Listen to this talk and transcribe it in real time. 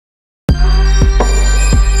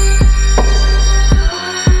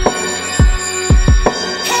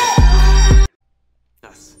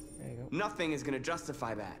Nothing is gonna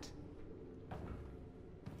justify that.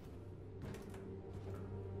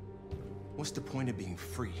 What's the point of being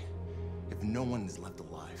free if no one is left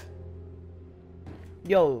alive?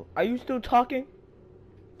 Yo, are you still talking?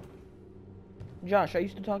 Josh, are you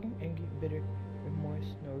still talking? Angry, bitter,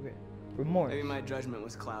 remorse, no regret. Remorse. Maybe my judgment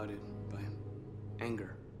was clouded by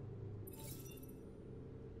anger.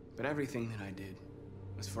 But everything that I did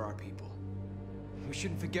was for our people. We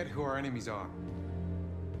shouldn't forget who our enemies are.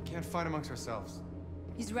 We can't fight amongst ourselves.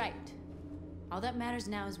 He's right. All that matters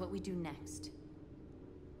now is what we do next.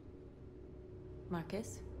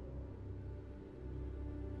 Marcus?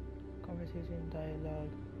 Conversation, dialogue,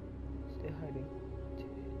 stay hiding.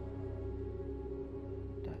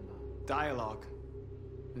 Dialogue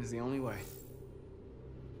is the only way.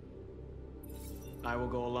 I will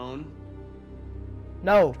go alone.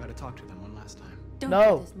 No. Try to talk to them one last time. Don't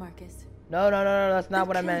No. do this, Marcus. No, that's not They'll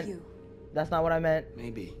what I kill meant. you. That's not what I meant.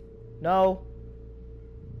 Maybe. No.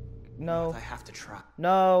 No. I have to try.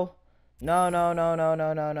 No. No.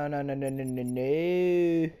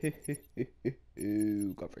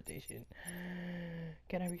 Confrontation.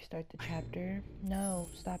 Can I restart the chapter? No,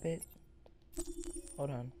 stop it.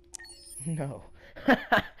 Hold on. No.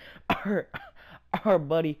 our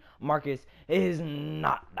buddy Marcus is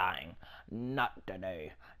not dying. Not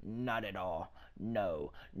today. Not at all.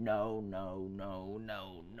 No. Not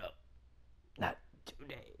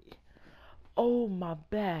today. Oh, my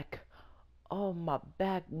back. Oh, my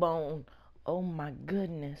backbone. Oh, my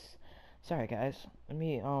goodness. Sorry, guys. Let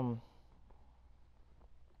me, you know.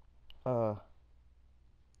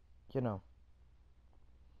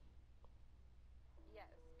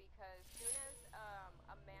 Yes, because soon as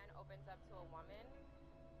a man opens up to a woman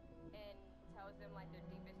and tells them like their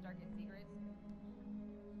deepest, darkest secrets,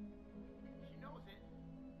 she knows it.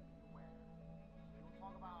 Where people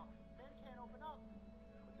talk about men can't open up,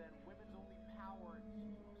 but then women's only power is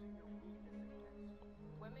using their weakness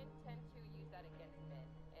against women tend to use that against men,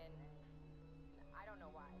 and I don't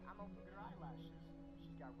know why. I'm Look at her eyelashes.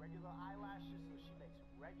 She's got regular eyelashes, so she makes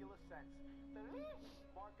regular sense. The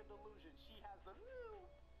mark of delusion. She has the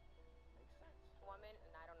makes sense. woman,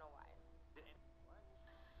 and I don't know why. What?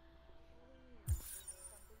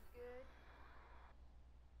 Something's good.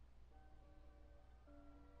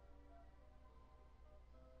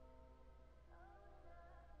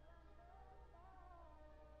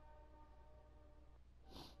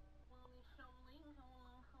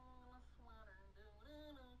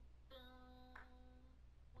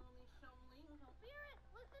 Spirit,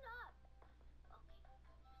 listen up.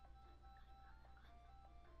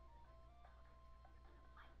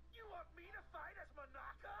 You want me to fight as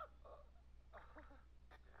Monaka?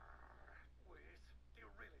 Whiz, do you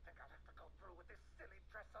really think I'll have to go through with this silly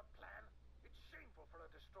dress-up plan? It's shameful for a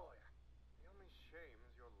destroyer. The only shame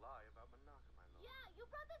is your lie about Monaka, my lord. Yeah, you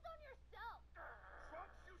brought this on yourself.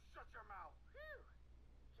 Trunks, you shut your mouth. Phew.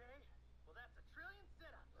 Okay, well that's a trillion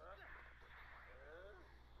sit-ups.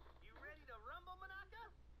 You ready to rumble, Monaka?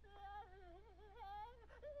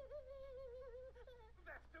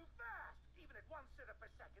 That's too fast! Even at 1 sit-up per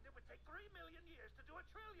second, it would take 3 million years to do a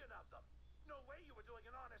trillion of them! No way you were doing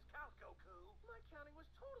an honest count, Goku! My counting was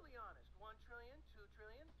totally honest. 1 trillion, 2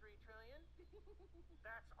 trillion, 3 trillion.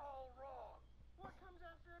 That's all wrong! What comes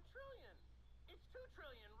after a trillion? It's 2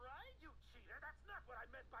 trillion, right? You cheater! That's not what I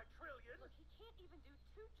meant by trillion! Look, he can't even do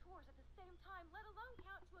 2 chores at the same time, let alone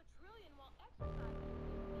count to a trillion while exercising.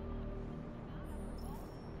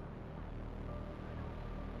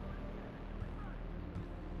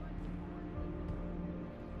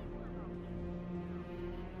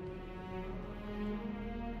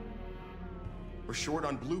 We're short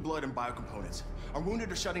on blue blood and biocomponents. Our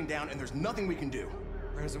wounded are shutting down, and there's nothing we can do.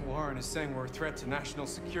 President Warren is saying we're a threat to national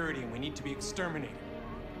security and we need to be exterminated.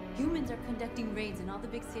 Humans are conducting raids in all the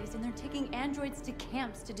big cities, and they're taking androids to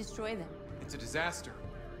camps to destroy them. It's a disaster.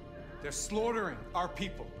 They're slaughtering our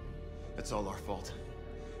people. That's all our fault.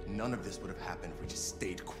 None of this would have happened if we just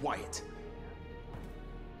stayed quiet.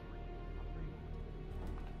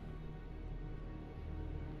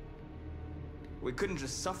 We couldn't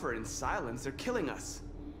just suffer in silence. They're killing us.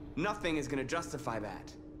 Nothing is gonna justify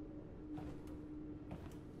that.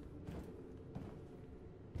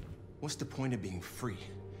 What's the point of being free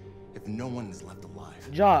if no one is left alive?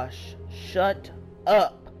 Josh, shut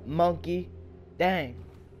up, monkey. Dang.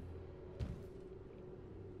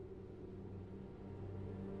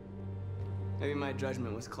 Maybe my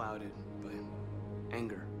judgment was clouded by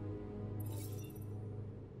anger.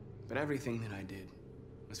 But everything that I did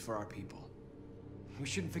was for our people. We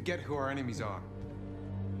shouldn't forget who our enemies are.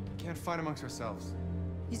 We can't fight amongst ourselves.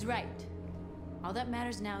 He's right. All that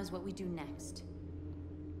matters now is what we do next.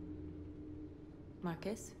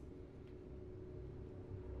 Marcus?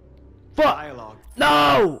 Fuck! Dialogue.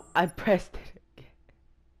 No! I pressed it again.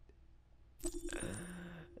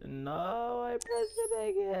 No, I pressed it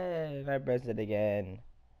again. I pressed it again.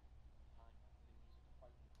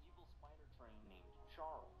 Evil spider train named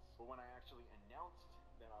Charles. But when I actually announced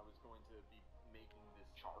that I was going to be making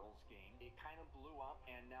this Charles game, it kind of blew up,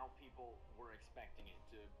 and now people were expecting it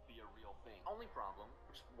to be a real thing. Only problem,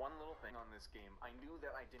 just one little thing on this game, I knew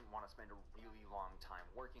that I didn't want to spend a really long time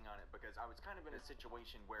working on it because I was kind of in a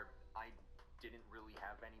situation where I didn't really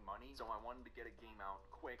have any money, so I wanted to get a game out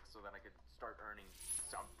quick so that I could start earning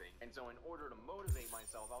something. And so in order to motivate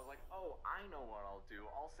myself, I was like, oh, I know what I'll do.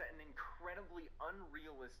 I'll set an incredibly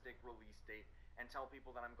unrealistic release date and tell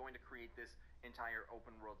people that I'm going to create this entire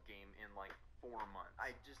open world game in like 4 months.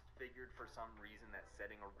 I just figured for some reason that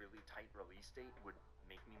setting a really tight release date would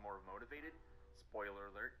make me more motivated.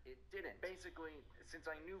 Spoiler alert, it didn't. Basically, since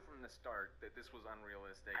I knew from the start that this was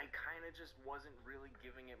unrealistic, I kind of just wasn't really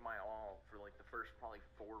giving it my all for like the first probably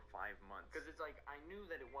 4 or 5 months. Because it's like, I knew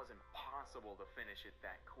that it wasn't possible to finish it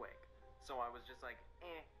that quick. So I was just like,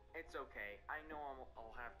 it's okay. I know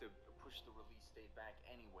I'll have to push the release date back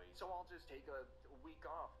anyway. So I'll just take a week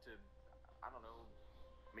off to, I don't know,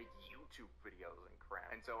 make YouTube videos and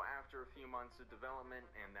crap. And so after a few months of development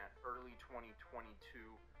and that early 2022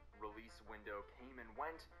 release window came and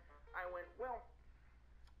went, I went, well,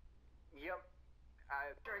 yep,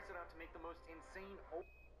 I set out to make the most insane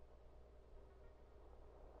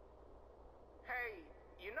Hey,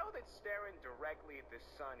 you know that staring directly at the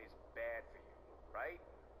sun is bad for you, right?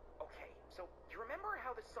 Okay, so you remember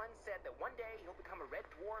how the sun said that one day he'll become a red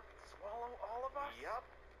dwarf and swallow all of us? Yup,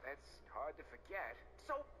 that's hard to forget.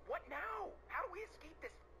 So, what now? How do we escape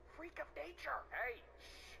this freak of nature? Hey,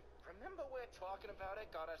 shh. Remember we're talking about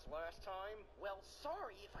it got us last time? Well,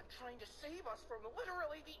 sorry if I'm trying to save us from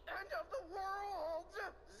literally the end of the world!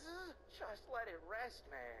 Just let it rest,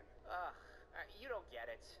 man. Ugh, you don't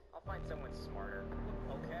get it. I'll find someone smarter.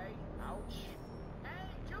 Okay? Ouch. Hey,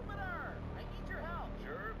 Jupiter! I need your help.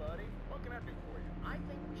 Sure, buddy. What can I do for you? I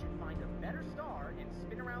think we should find a better star and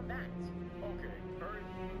spin around that. Okay, Earth,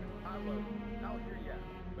 I'll hear ya.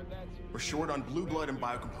 But that's... We're short on blue blood and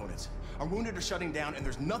biocomponents. Our wounded are shutting down, and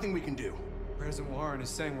there's nothing we can do. President Warren is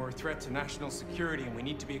saying we're a threat to national security and we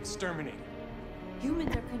need to be exterminated.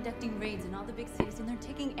 Humans are conducting raids in all the big cities, and they're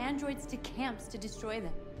taking androids to camps to destroy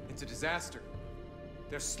them. It's a disaster.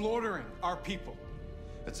 They're slaughtering our people.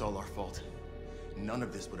 That's all our fault. None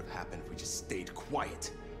of this would have happened if we just stayed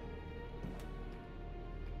quiet.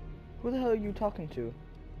 Who the hell are you talking to?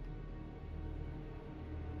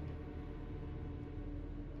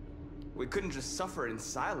 We couldn't just suffer in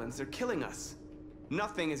silence. They're killing us.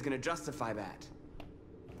 Nothing is gonna justify that.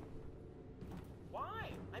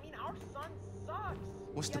 Why? I mean, our sun sucks.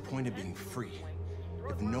 What's the point of being free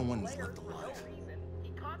if no one is left alive?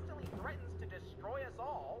 He constantly threatens to destroy us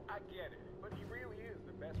all. I get it, but he really is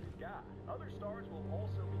the best we've got. Other stars will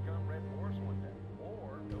also become red dwarfs one day,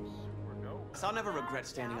 or those supernovas. So I'll never regret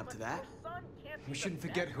standing up to that. We shouldn't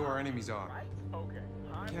forget who our enemies are. Okay.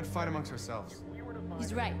 We can't fight amongst ourselves.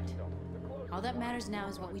 He's right. All that matters now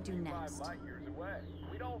is what we do next.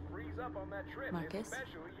 We'd all freeze up on that trip, Marcus?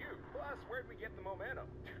 especially you. Plus, where'd we get the momentum?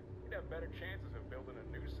 We'd have better chances of building a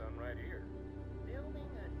new sun right here. Building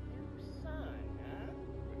a new sun, huh?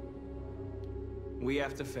 We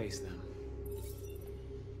have to face them.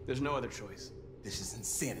 There's no other choice. This is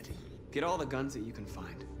insanity. Get all the guns that you can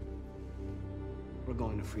find. We're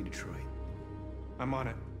going to free Detroit. I'm on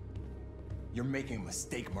it. You're making a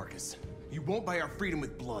mistake, Marcus. You won't buy our freedom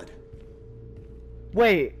with blood.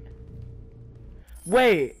 Wait.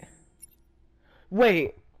 Wait.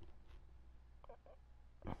 Wait.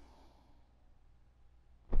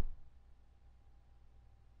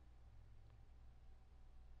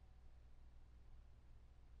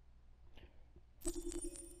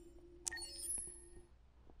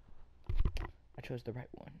 I chose the right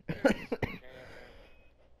one.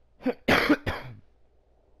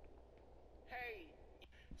 Hey,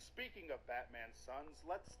 speaking of Batman's sons,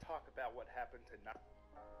 let's talk about what happened to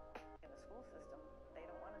In the school system, they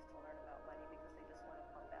don't want us to learn about money because they just want to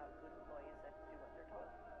pump out good employees that do what they're told.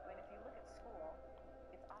 I mean, if you look at school,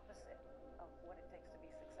 it's opposite of what it takes to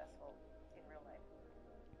be successful in real life.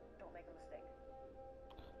 Don't make a mistake.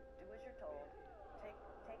 Do as you're told.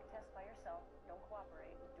 Take tests by yourself. Don't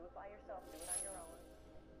cooperate. Do it by yourself. Do it on your own.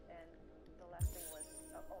 And the last thing was,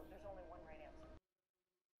 oh, there's only one right answer.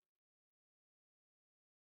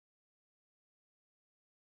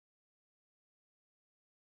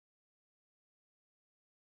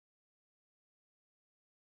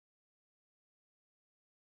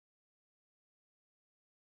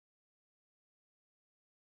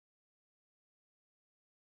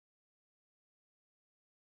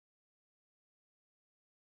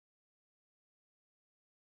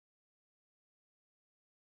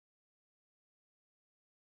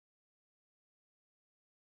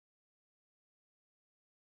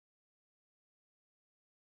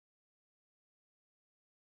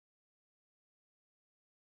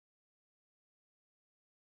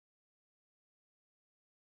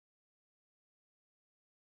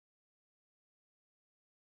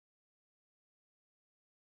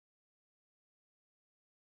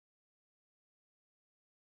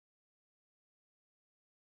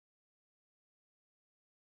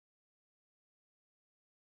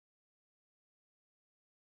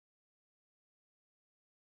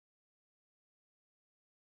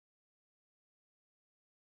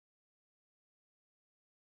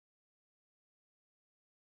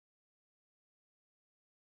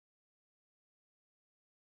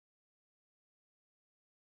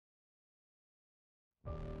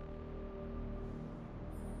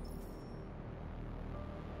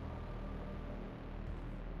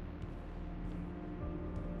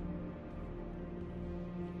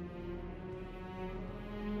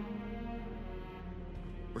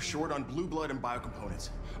 We're short on blue blood and biocomponents.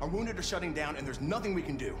 Our wounded are shutting down, and there's nothing we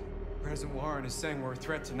can do. President Warren is saying we're a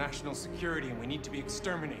threat to national security and we need to be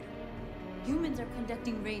exterminated. Humans are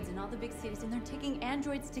conducting raids in all the big cities, and they're taking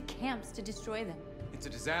androids to camps to destroy them. It's a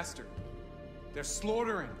disaster. They're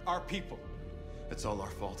slaughtering our people. It's all our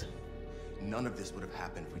fault. None of this would have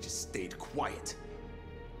happened if we just stayed quiet.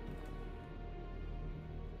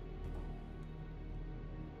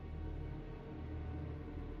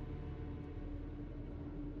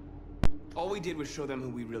 All we did was show them who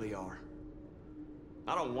we really are.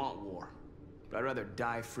 I don't want war, but I'd rather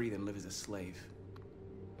die free than live as a slave.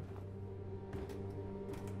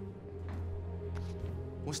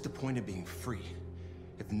 What's the point of being free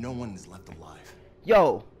if no one is left alive?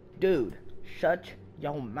 Yo, dude, shut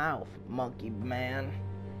your mouth, monkey man.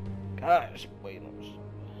 Gosh, wait, no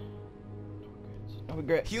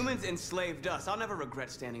regrets. Humans enslaved us. I'll never regret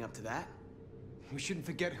standing up to that. We shouldn't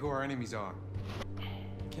forget who our enemies are.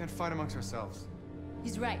 We can't fight amongst ourselves.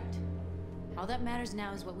 He's right. All that matters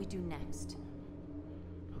now is what we do next.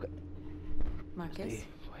 Okay. Marcus? Stay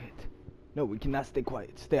quiet. No, we cannot stay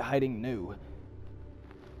quiet. Stay hiding new.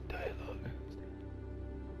 Dialogue.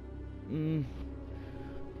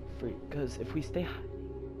 Free, because if we stay hiding...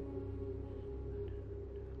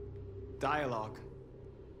 Dialogue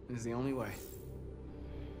is the only way.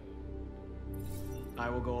 I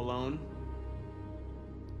will go alone.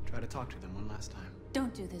 Try to talk to them one last time.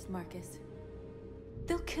 Don't do this, Marcus.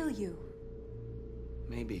 They'll kill you.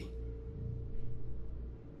 Maybe.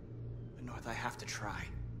 But North, I have to try.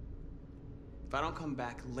 If I don't come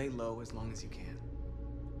back, lay low as long as you can.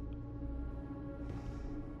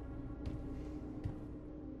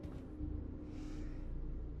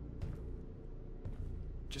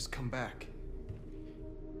 Just come back.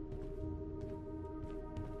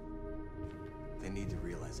 They need to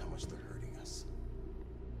realize how much they're hurting us.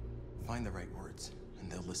 Find the right words,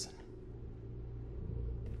 and they'll listen.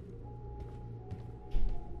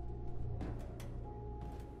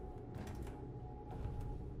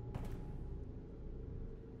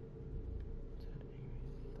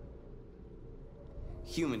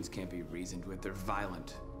 Humans can't be reasoned with. They're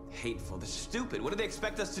violent, hateful, they're stupid. What do they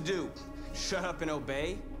expect us to do? Shut up and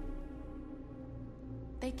obey?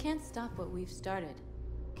 They can't stop what we've started,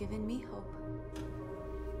 giving me hope.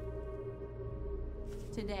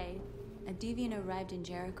 Today, a deviant arrived in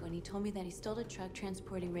Jericho and he told me that he stole a truck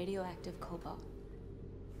transporting radioactive cobalt.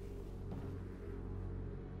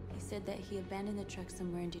 He said that he abandoned the truck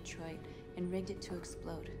somewhere in Detroit and rigged it to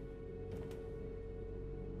explode.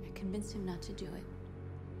 I convinced him not to do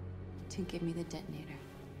it, to give me the detonator.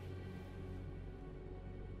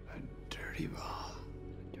 A dirty bomb.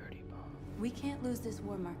 A dirty bomb. We can't lose this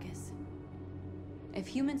war, Marcus. If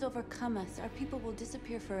humans overcome us, our people will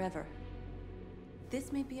disappear forever.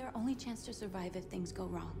 This may be our only chance to survive if things go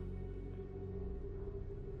wrong.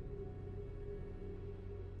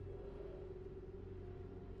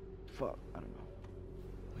 Fuck, I don't know.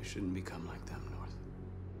 We shouldn't become like them, North.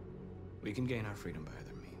 We can gain our freedom by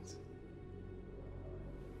other means.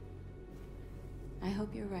 I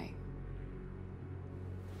hope you're right.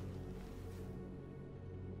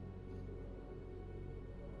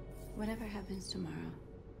 Whatever happens tomorrow,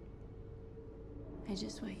 I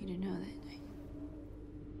just want you to know that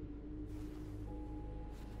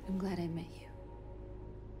I'm glad I met you.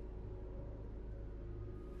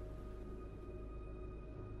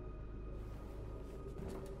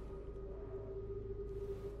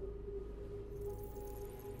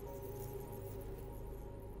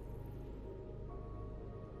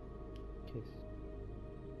 Kiss.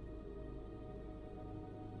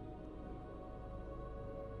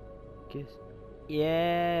 Kiss.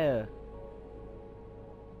 Yeah.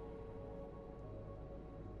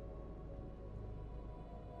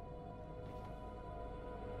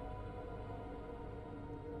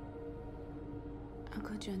 I'll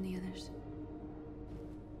go join the others.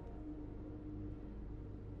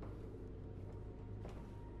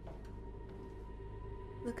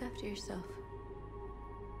 Look after yourself.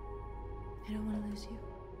 I don't want to lose you.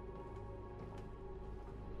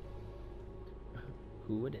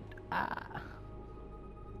 Who wouldn't? Ah.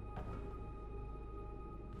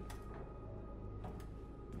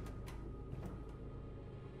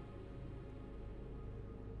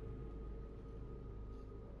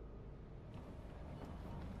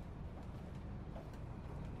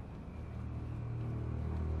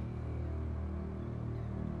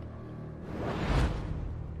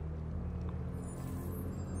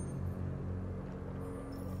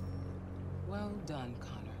 Well done,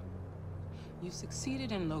 Connor. You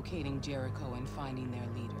succeeded in locating Jericho and finding their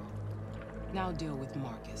leader. Now deal with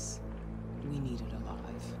Marcus. We need it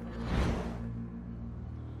alive.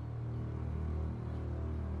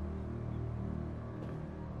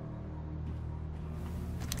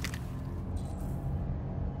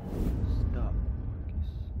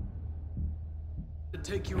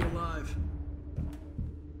 take you alive.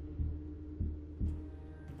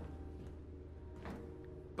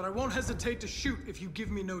 But I won't hesitate to shoot if you give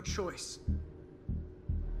me no choice.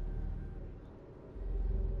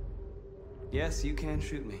 Yes, you can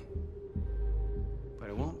shoot me. But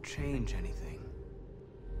it won't change anything.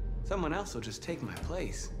 Someone else will just take my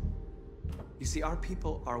place. You see, our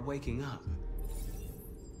people are waking up.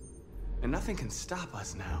 And nothing can stop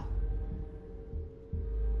us now.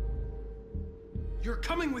 You're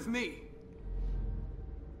coming with me!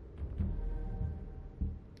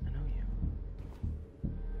 I know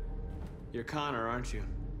you. You're Connor, aren't you?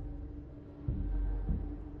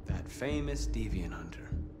 That famous deviant hunter.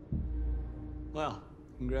 Well,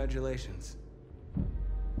 congratulations.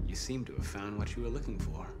 You seem to have found what you were looking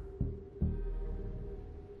for.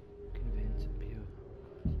 Convince Pew.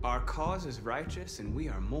 Our cause is righteous, and we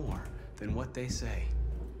are more than what they say.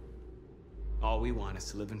 All we want is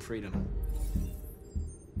to live in freedom.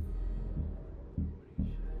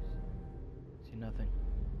 See nothing.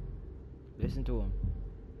 Listen to him.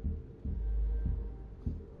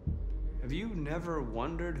 Have you never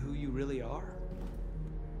wondered who you really are?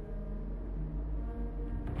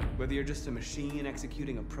 Whether you're just a machine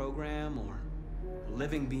executing a program or a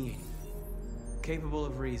living being, capable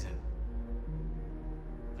of reason.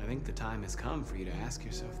 I think the time has come for you to ask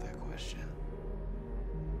yourself that question.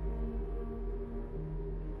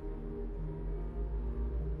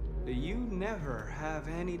 Do you never have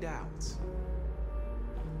any doubts?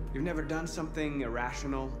 You've never done something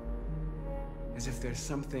irrational? As if there's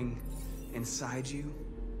something inside you?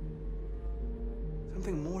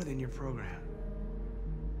 Something more than your program?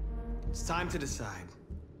 It's time to decide.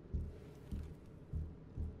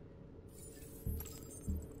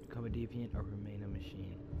 Become a deviant or remain a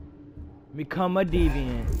machine. Become a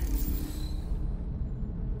deviant.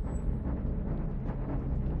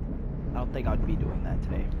 I don't think I'd be doing that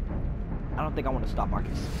today. I don't think I want to stop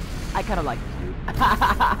Marcus. I kind of like this dude.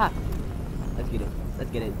 Let's get it.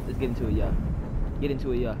 Let's get it. Let's get into it, yeah. Get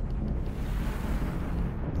into it, yeah.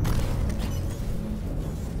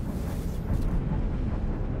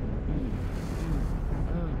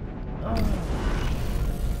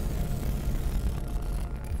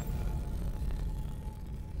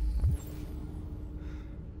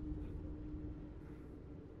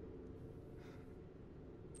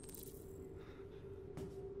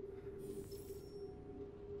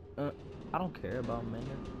 I don't care about Mender.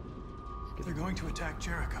 They're going to attack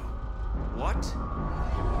Jericho. What?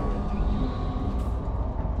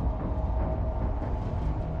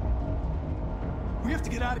 We have to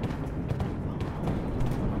get out of here.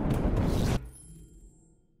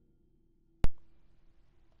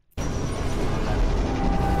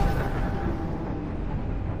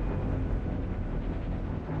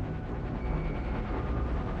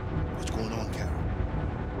 What's going on, Carol?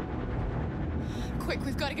 Quick,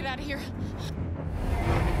 we've got to get out of here.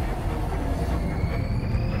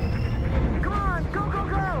 Come on, go, go,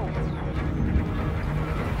 go!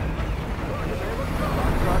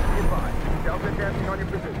 Delta dancing on your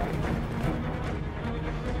position.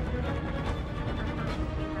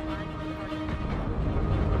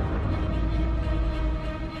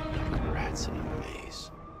 Rats in a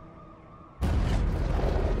maze.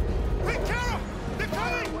 Quick, Carol! They're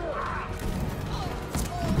coming!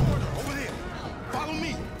 Over there! Follow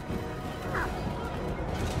me!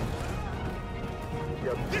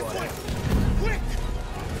 This way! Quick!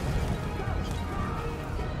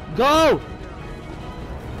 Go!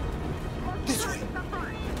 This way!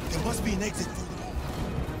 There must be an exit further on.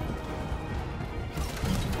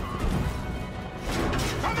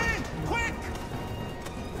 Come in! Quick!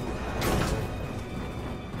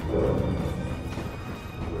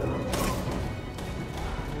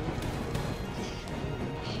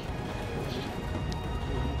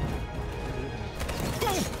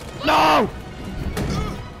 No!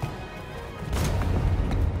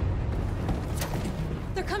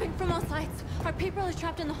 They're coming from all sides. Our people are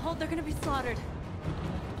trapped in the hold. They're gonna be slaughtered.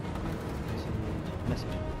 Message.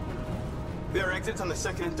 There are exits on the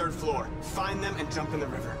 2nd and 3rd floor. Find them and jump in the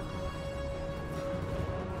river.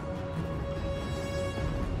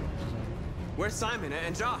 Where's Simon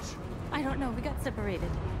and Josh? I don't know. We got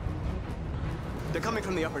separated. They're coming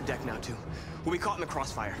from the upper deck now, too. We'll be caught in the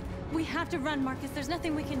crossfire. We have to run, Marcus. There's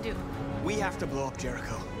nothing we can do. We have to blow up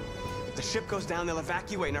Jericho. If the ship goes down, they'll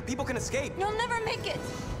evacuate, and our people can escape. You'll never make it!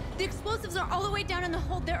 The explosives are all the way down in the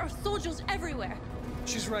hold. There are soldiers everywhere.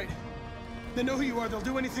 She's right. They know who you are. They'll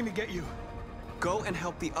do anything to get you. Go and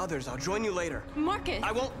help the others. I'll join you later. Marcus!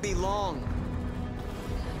 I won't be long.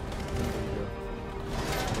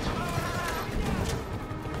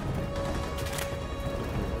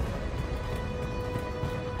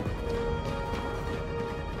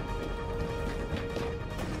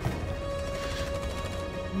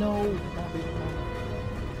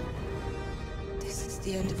 This is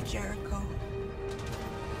the end of Jericho.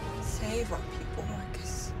 Save our people,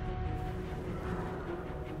 Marcus.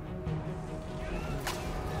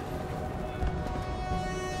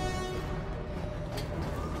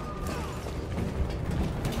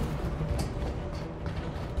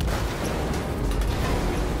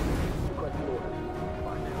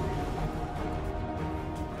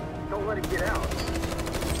 Don't let it get out.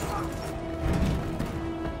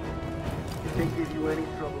 It can't give you any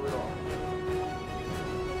trouble at all.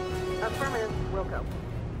 Affirmative. Welcome.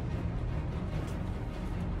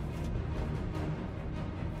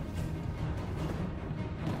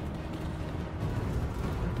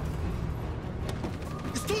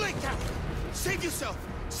 It's too late, Carol. Save yourself.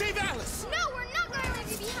 Save Alice. No, we're not going to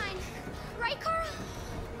leave you behind. Right, Kara?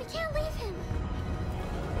 We can't leave him.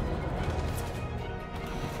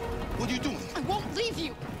 What are you doing? I won't leave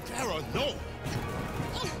you. Kara, no.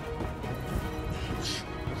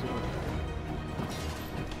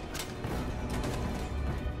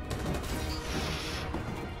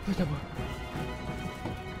 Where's that boy?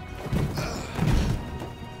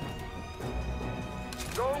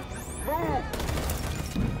 Don't move!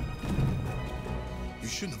 You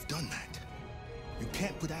shouldn't have done that. You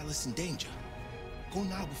can't put Alice in danger. Go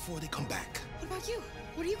now before they come back. What about you?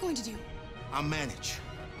 What are you going to do? I'll manage.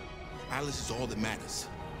 Alice is all that matters.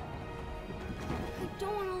 I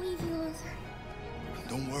don't want to leave you, Luther.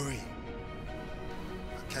 Don't worry.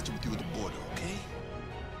 I'll catch up with you at the border, okay?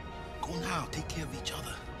 Go now. Take care of each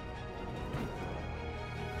other.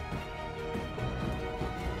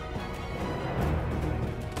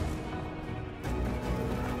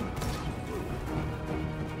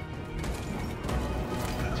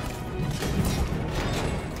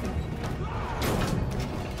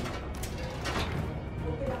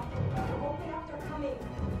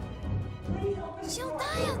 She'll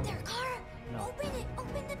die out there, Kara. No. Open it.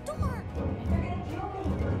 Open the door.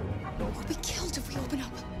 We'll be killed if we open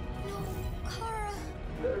up. No, Kara.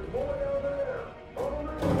 There's more down there.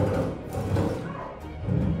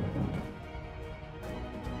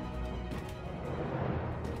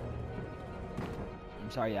 I'm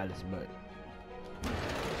sorry, Alice, but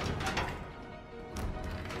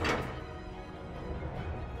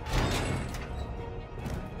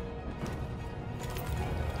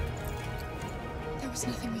There was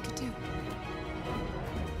nothing we could do.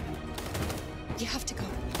 You have to go.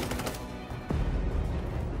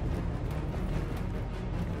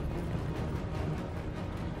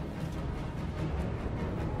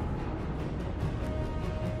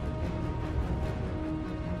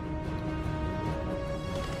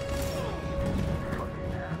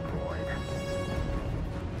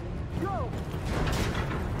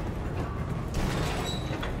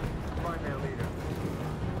 Find their leader.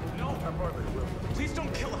 No! Affirmative, Wilson. Please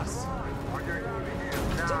don't kill us! Are you leaving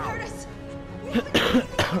him now? Don't hurt us! We haven't done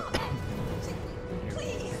anything wrong.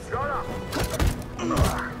 Please! Shut up!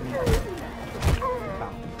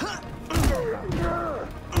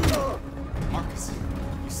 Marcus,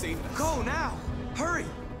 you saved us. Go now! Hurry!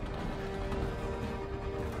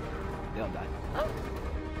 they all died.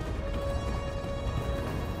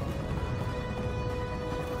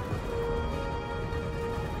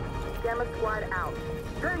 Gamma Squad out.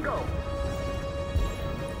 Tango!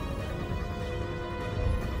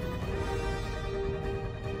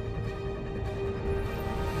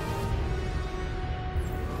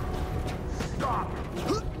 Stop!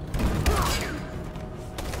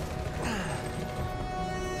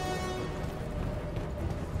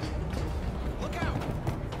 Look out!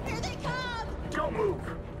 Here they come! Don't move!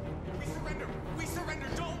 We surrender! We surrender!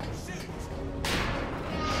 Don't shoot!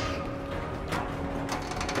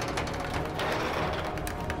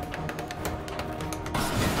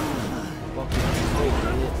 Fuck you.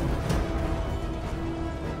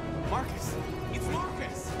 Marcus! It's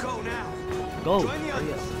Marcus! Go now! Go. Join the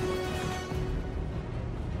others!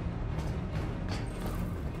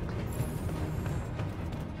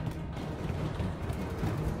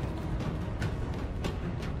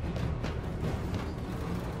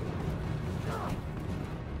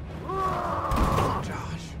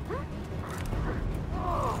 Josh.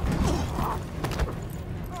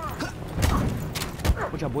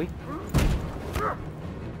 Watch out, boy.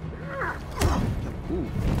 Ooh.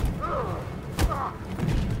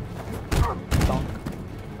 Donk.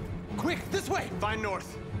 Quick, this way! Find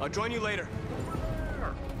North. I'll join you later.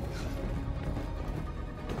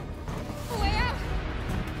 A way out!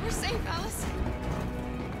 We're safe, Alice.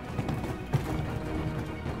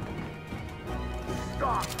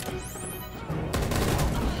 Stop!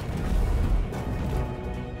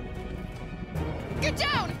 Get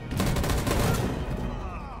down!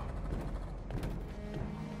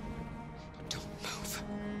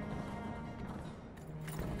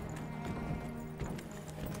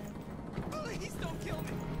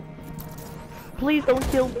 Please don't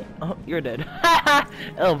kill me. Oh, you're dead.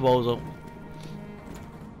 El Bozo.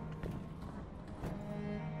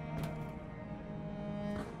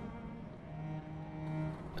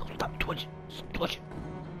 Stop twitching. Stop twitching.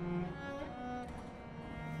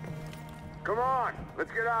 Come on,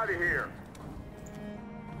 let's get out of here.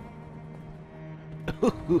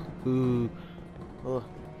 Oh,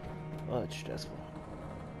 it's stressful.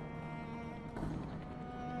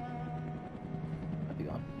 I'll be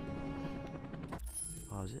gone.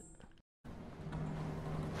 Pause it.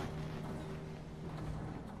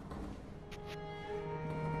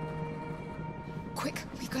 Quick,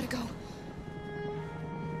 we gotta go.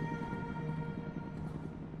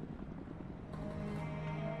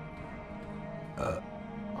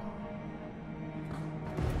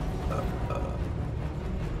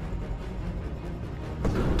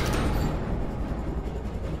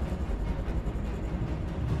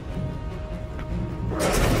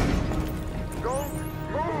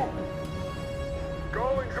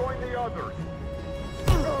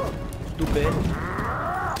 Stupid.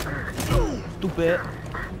 Stupid.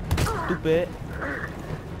 Stupid.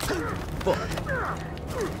 Fuck.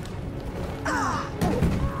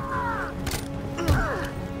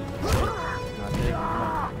 Not today.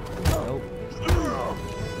 Nope. Nope.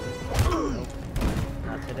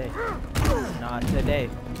 Not today. Not today.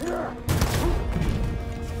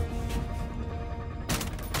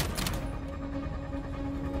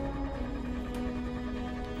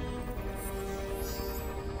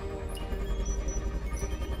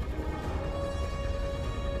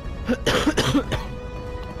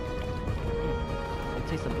 It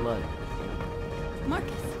tastes of blood.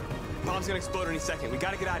 Marcus. Bomb's gonna explode any second. We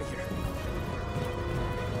gotta get out of here.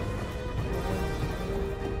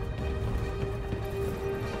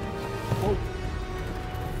 Oh.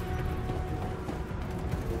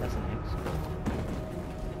 That's an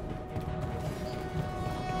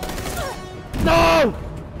X. No!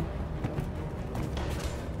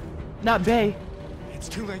 Not Bay. It's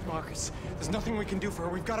too late, Marcus. There's nothing we can do for her.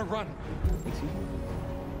 We've got to run. Excuse me.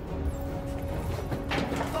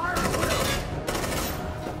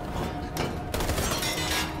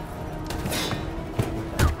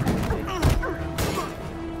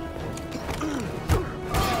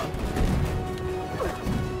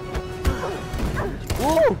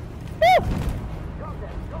 Woo!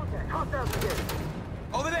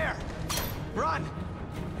 Over there! Run!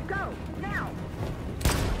 Go, now!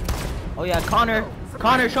 Oh yeah, Connor.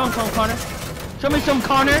 Connor, show him some, Connor. Show me some,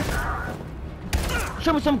 Connor.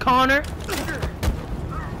 Show me some, Connor.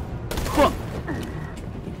 Fuck.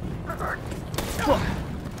 Fuck.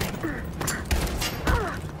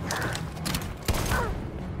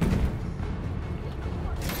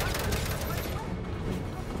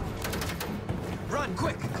 Run,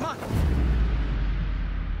 quick, come on!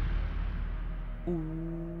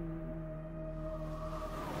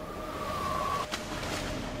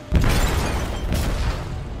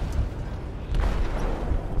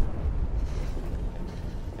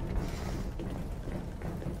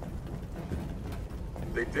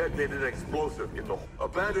 They detonated an explosive in the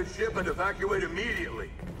abandoned ship and evacuate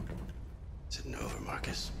immediately. Is it over,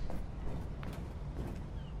 Marcus?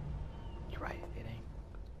 You're right, it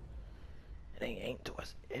ain't to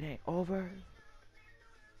us. It ain't over.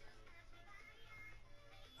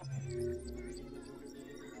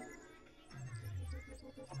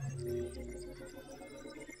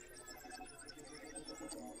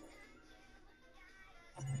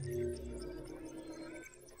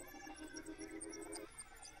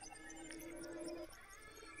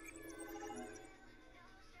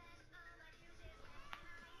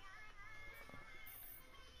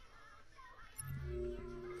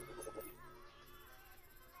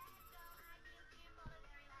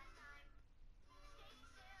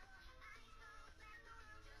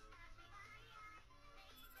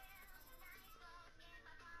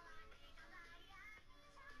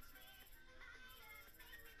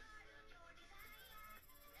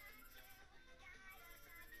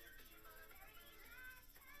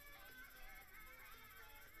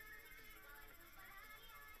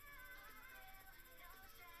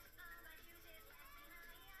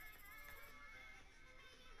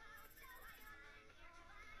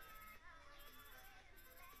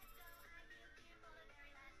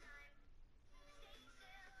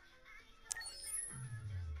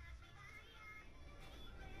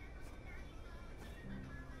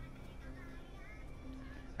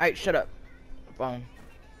 Alright, shut up. Phone.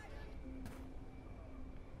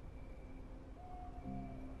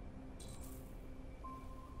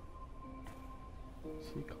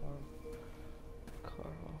 See Carl.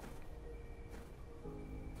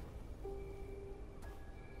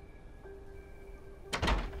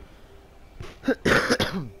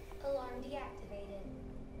 Alarm deactivated.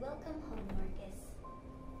 Welcome home, Marcus.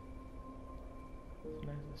 It's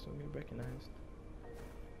nice to still get recognized.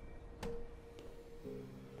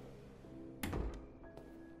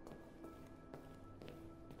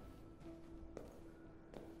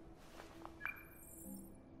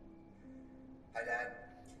 Hi, Dad.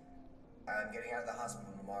 I'm getting out of the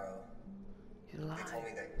hospital tomorrow. He's alive. They told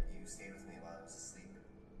me that you stayed with me while I was asleep.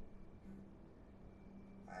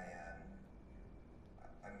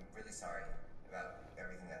 I'm really sorry about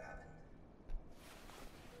everything that happened.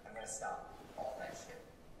 I'm gonna stop all that shit.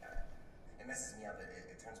 It messes me up.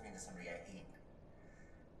 It turns me into somebody I hate.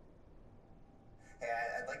 Hey,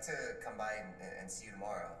 I'd like to come by and see you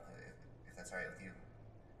tomorrow, if that's alright with you.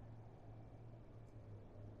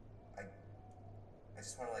 I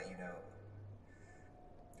just want to let you know,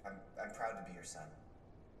 I'm proud to be your son.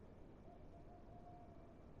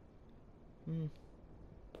 Hmm.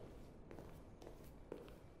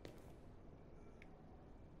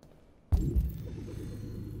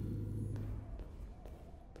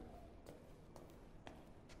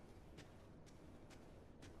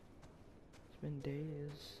 It's been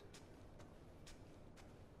days.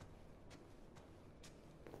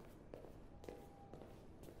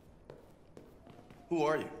 Who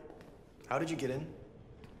are you? How did you get in?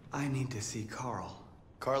 I need to see Carl.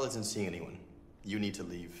 Carl isn't seeing anyone. You need to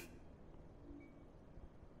leave.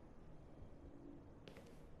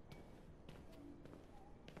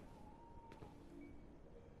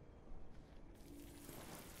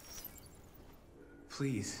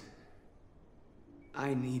 Please.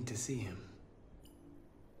 I need to see him.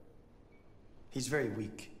 He's very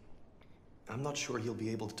weak. I'm not sure he'll be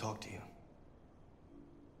able to talk to you.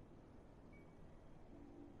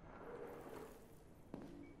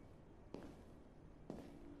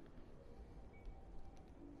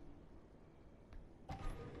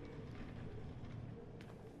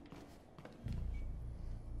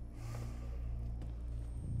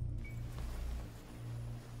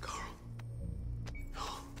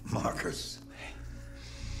 Marcus,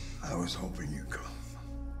 I was hoping you'd come.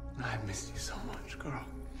 I've missed you so much, Carl.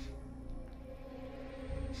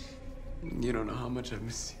 You don't know how much I've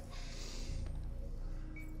missed you.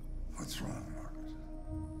 What's wrong, Marcus?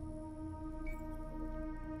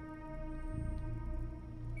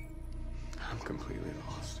 I'm completely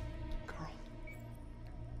lost, Carl.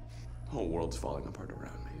 The whole world's falling apart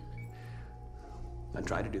around me. I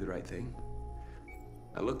try to do the right thing.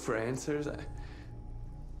 I look for answers.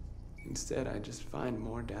 Instead, I just find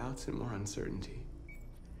more doubts and more uncertainty.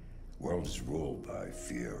 World is ruled by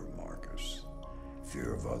fear, Marcus.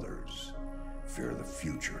 Fear of others. Fear of the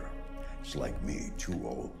future. It's like me, too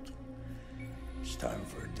old. It's time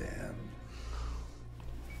for a dam.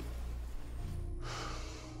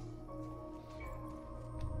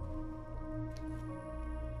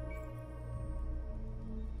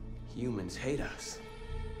 Humans hate us.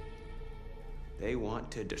 They want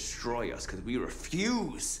to destroy us because we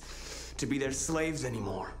refuse to be their slaves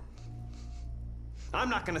anymore. I'm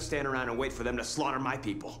not gonna stand around and wait for them to slaughter my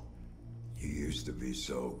people. You used to be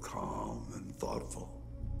so calm and thoughtful.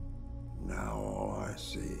 Now all I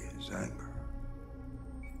see is anger.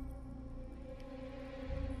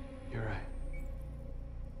 You're right.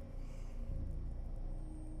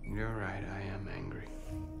 You're right, I am angry.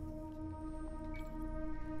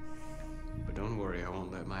 But don't worry, I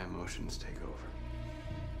won't let my emotions take over.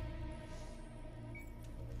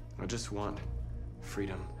 I just want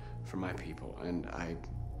freedom for my people, and I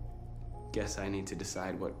guess I need to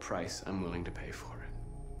decide what price I'm willing to pay for it.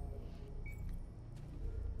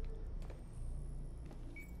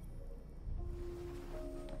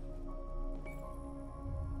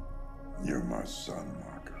 You're my son,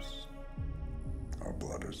 Marcus. Our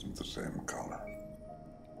blood isn't the same color.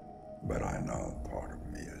 But I know part of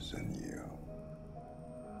me is in you.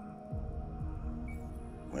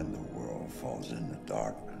 When the world falls into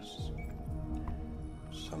darkness,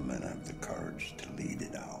 some men have the courage to lead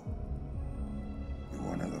it out. You're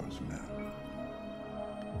one of those men.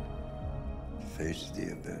 Face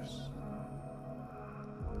the abyss,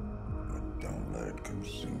 but don't let it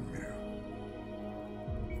consume you.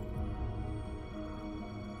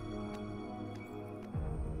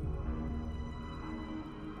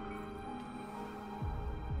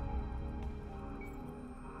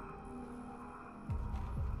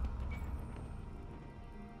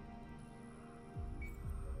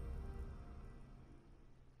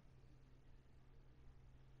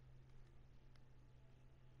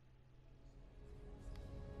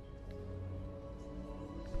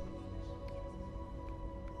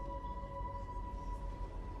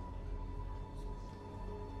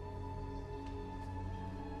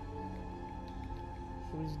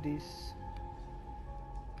 this?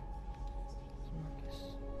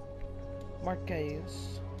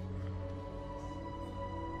 Marcus.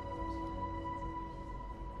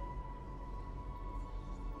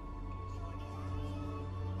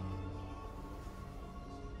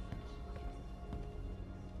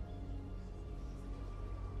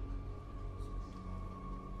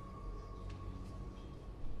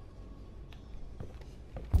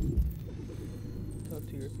 Talk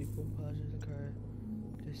to your people, apologize the car.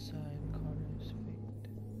 Decide Connor's fate.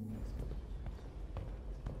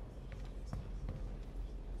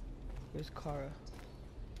 Here's Kara.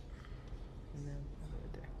 And then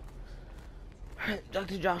right there. Alright,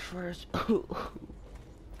 Dr. Josh first. Snowbot.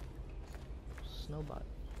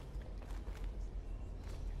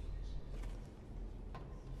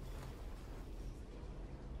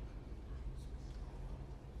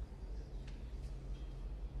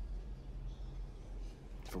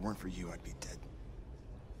 If it weren't for you, I'd be dead.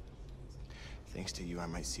 Thanks to you, I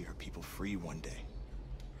might see her people free one day.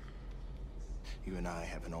 You and I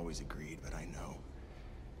haven't always agreed, but I know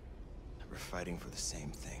that we're fighting for the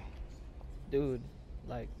same thing. Dude,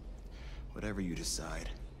 like... Whatever you decide,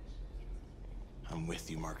 I'm with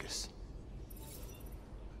you, Marcus.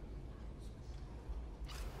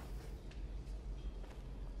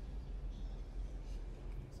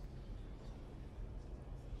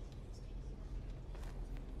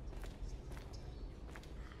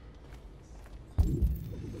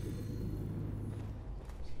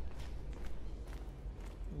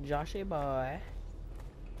 Joshy boy.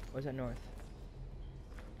 Where's that north?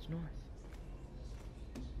 It's north.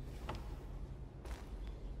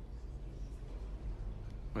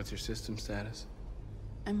 What's your system status?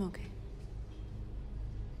 I'm okay.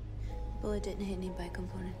 Bullet didn't hit any bike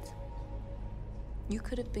components. You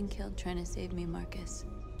could have been killed trying to save me, Marcus.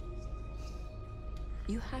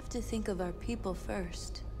 You have to think of our people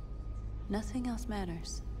first. Nothing else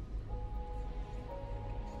matters.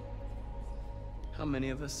 How many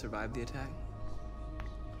of us survived the attack?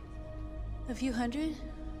 A few hundred?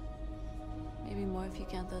 Maybe more if you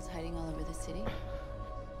count those hiding all over the city.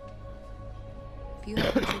 If you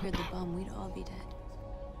hadn't triggered the bomb, we'd all be dead.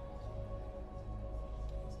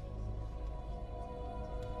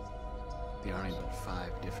 The Army built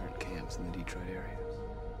 5 different camps in the Detroit area.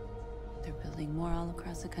 They're building more all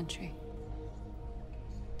across the country.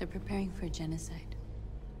 They're preparing for genocide.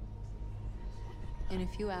 In a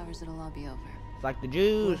few hours, it'll all be over. Like the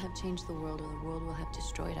Jews. We'll have changed the world, or the world will have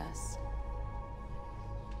destroyed us.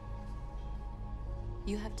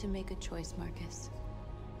 You have to make a choice, Marcus.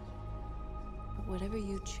 But whatever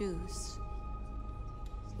you choose,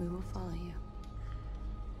 we will follow you.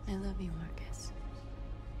 I love you, Marcus.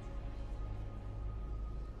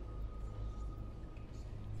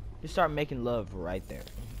 Just start making love right there.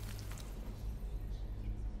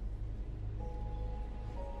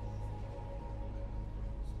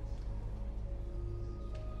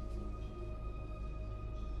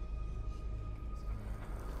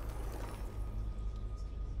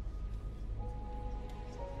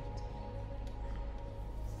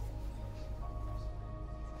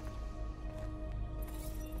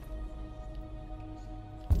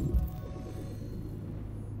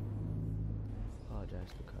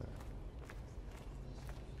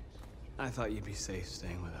 I thought you'd be safe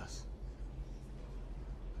staying with us.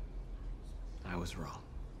 I was wrong.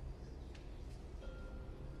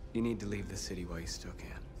 You need to leave the city while you still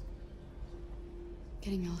can.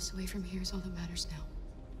 Getting Alice away from here is all that matters now.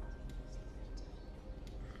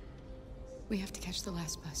 We have to catch the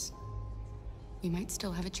last bus. We might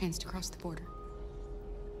still have a chance to cross the border.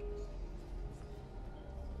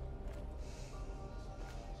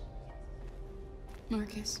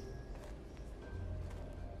 Marcus.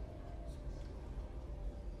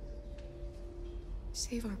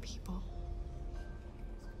 Save our people.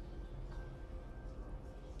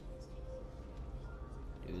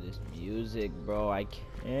 Dude, this music, bro, I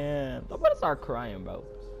can't. I'm gonna start crying, bro.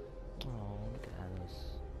 Oh, look at us.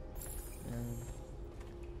 Man,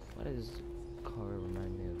 what does car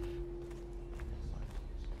remind me of?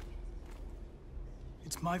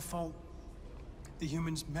 It's my fault the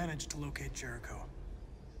humans managed to locate Jericho.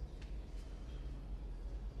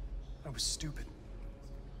 I was stupid.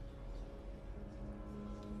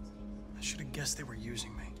 I should have guessed they were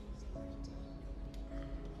using me.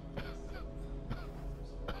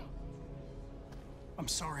 I'm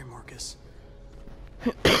sorry, Marcus.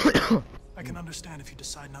 I can understand if you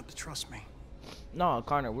decide not to trust me. No,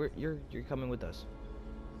 Connor, you're coming with us.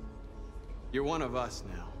 You're one of us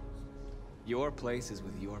now. Your place is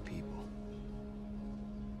with your people.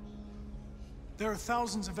 There are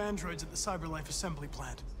thousands of androids at the CyberLife assembly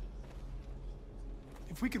plant.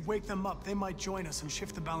 If we could wake them up, they might join us and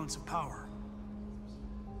shift the balance of power.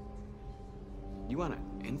 You want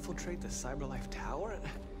to infiltrate the Cyberlife Tower?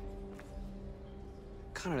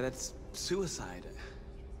 Connor, that's suicide.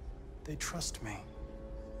 They trust me.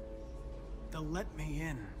 They'll let me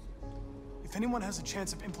in. If anyone has a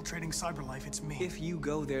chance of infiltrating Cyberlife, it's me. If you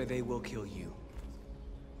go there, they will kill you.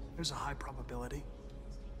 There's a high probability.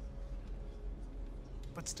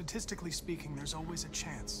 But statistically speaking, there's always a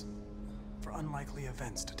chance for unlikely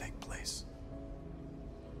events to take place.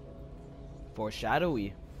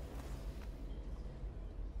 Foreshadowy.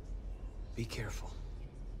 Be careful.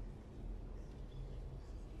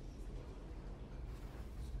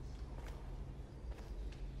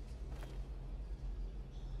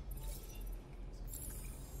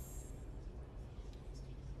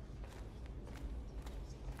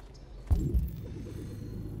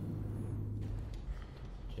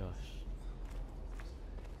 Josh.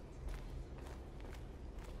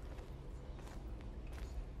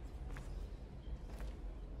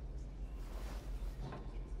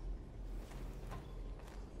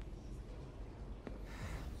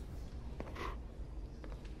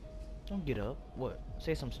 Don't get up. What?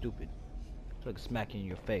 Say something stupid. It's like smacking in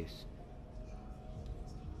your face.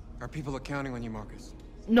 Our people are counting on you, Marcus.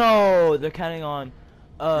 No, they're counting on.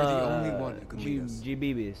 You're the only one who can lead us.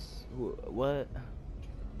 GBBs. What?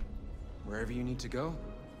 Wherever you need to go,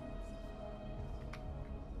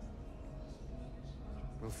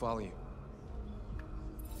 we'll follow you.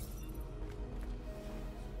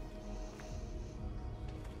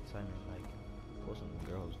 Simon, like, pull some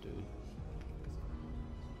girls, dude.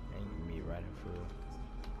 Ain't me riding for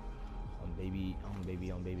on baby, on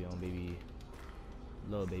baby, on baby, on baby,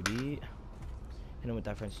 love baby. Hit him with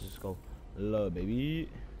that Francisco, love baby.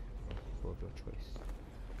 Both your choice.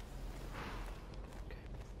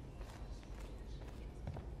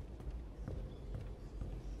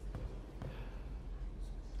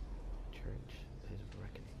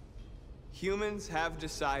 Humans have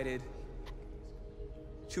decided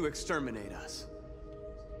to exterminate us.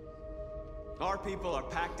 Our people are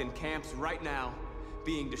packed in camps right now,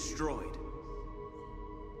 being destroyed.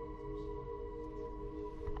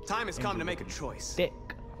 Time has come to make a choice.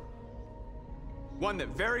 One that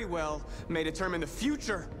very well may determine the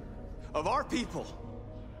future of our people.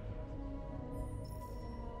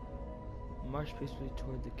 March peacefully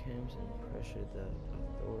toward the camps and pressure the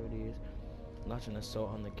authorities. Launch an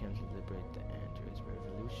assault on the camps to liberate the androids.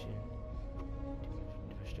 Revolution.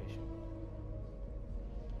 Devastation.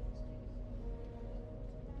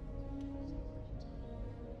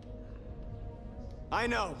 I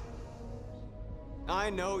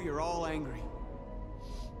know you're all angry.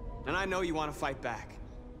 And I know you want to fight back.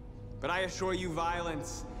 But I assure you,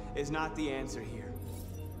 violence is not the answer here.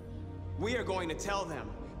 We are going to tell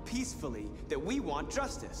them peacefully that we want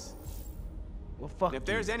justice. Well, fuck. And if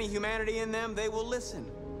there's any humanity in them, they will listen.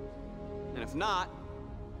 And if not,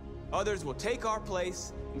 others will take our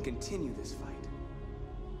place and continue this fight.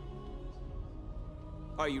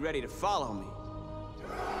 Are you ready to follow me?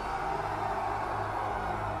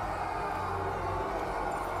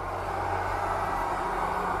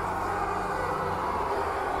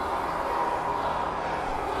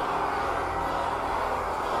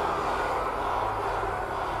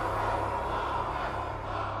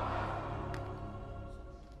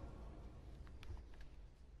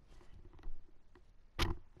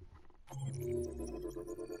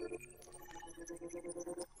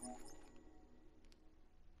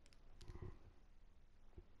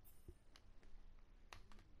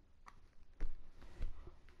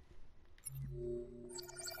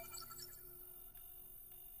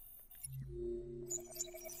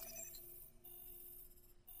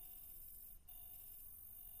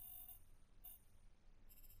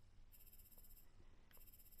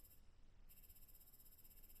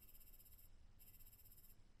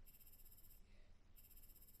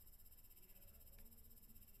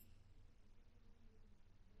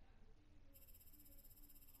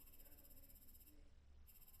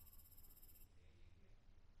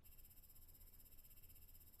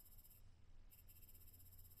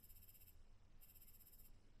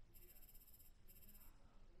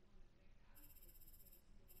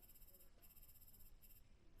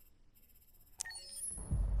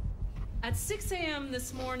 At 6 a.m.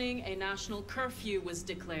 this morning, a national curfew was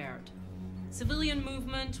declared. Civilian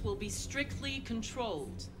movement will be strictly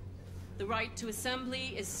controlled. The right to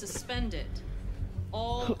assembly is suspended.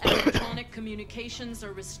 All electronic communications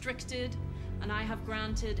are restricted, and I have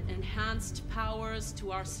granted enhanced powers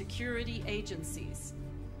to our security agencies.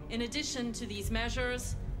 In addition to these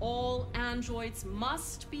measures, all androids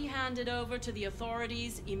must be handed over to the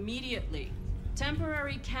authorities immediately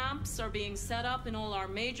Temporary camps are being set up in all our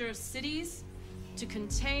major cities to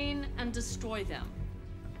contain and destroy them.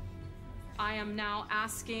 I am now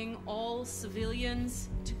asking all civilians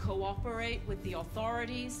to cooperate with the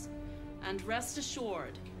authorities and rest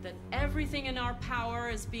assured that everything in our power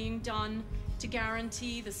is being done to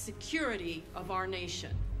guarantee the security of our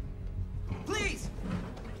nation. Please!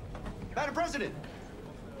 Madam President!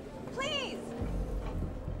 Please!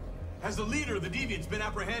 Has the leader of the Deviants been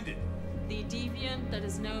apprehended? The deviant that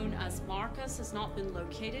is known as Marcus has not been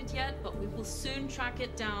located yet, but we will soon track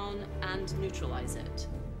it down and neutralize it.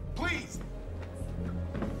 Please!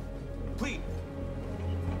 Please!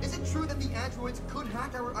 Is it true that the androids could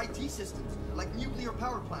hack our IT systems, like nuclear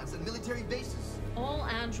power plants and military bases? All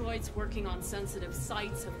androids working on sensitive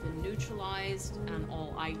sites have been neutralized, and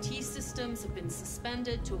all IT systems have been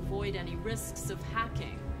suspended to avoid any risks of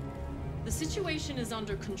hacking. The situation is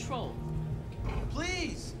under control.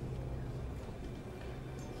 Please!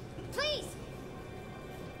 Please!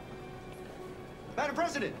 Madam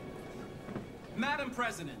President! Madam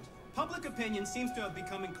President, public opinion seems to have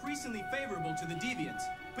become increasingly favorable to the Deviants,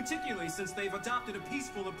 particularly since they've adopted a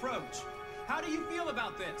peaceful approach. How do you feel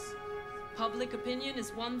about this? Public opinion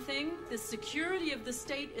is one thing, the security of the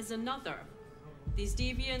state is another. These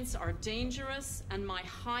deviants are dangerous, and my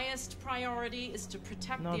highest priority is to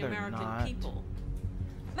protect the American people.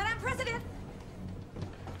 Madam President!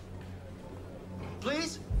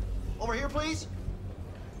 Please? Over here, please?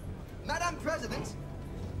 Madam President?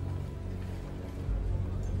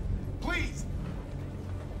 Please!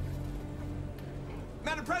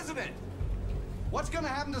 Madam President! What's gonna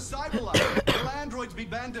happen to CyberLife? Will androids be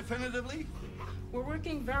banned definitively? We're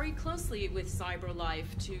working very closely with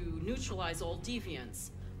CyberLife to neutralize all deviants.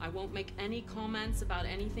 I won't make any comments about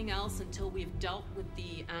anything else until we've dealt with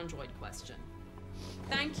the android question.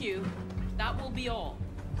 Thank you. That will be all.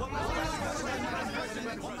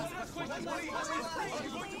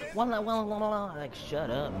 Like, shut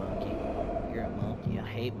up, monkey. You're a monkey. I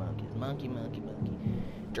hate monkeys. Monkey, monkey, monkey.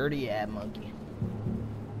 Dirty ass monkey.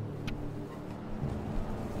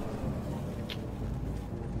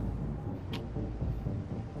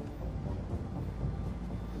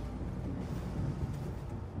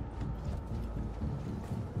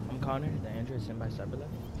 I'm Connor, the android sent by CyberLife.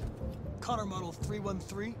 Connor model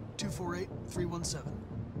 313-248-317.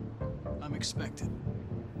 I'm expected.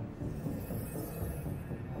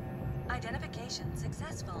 Identification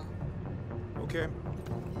successful. Okay.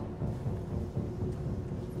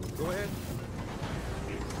 Go ahead.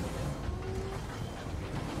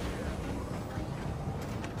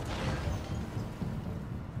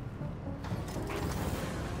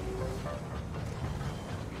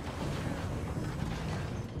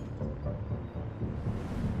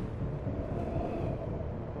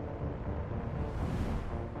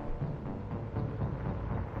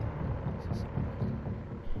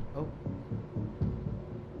 Oh.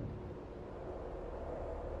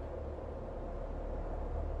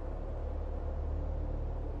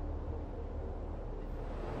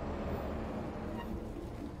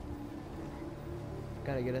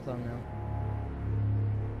 Gotta get a thumbnail.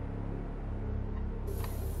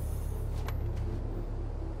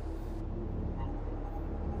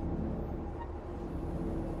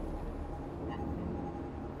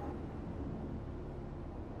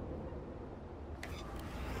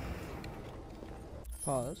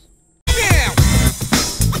 Pause.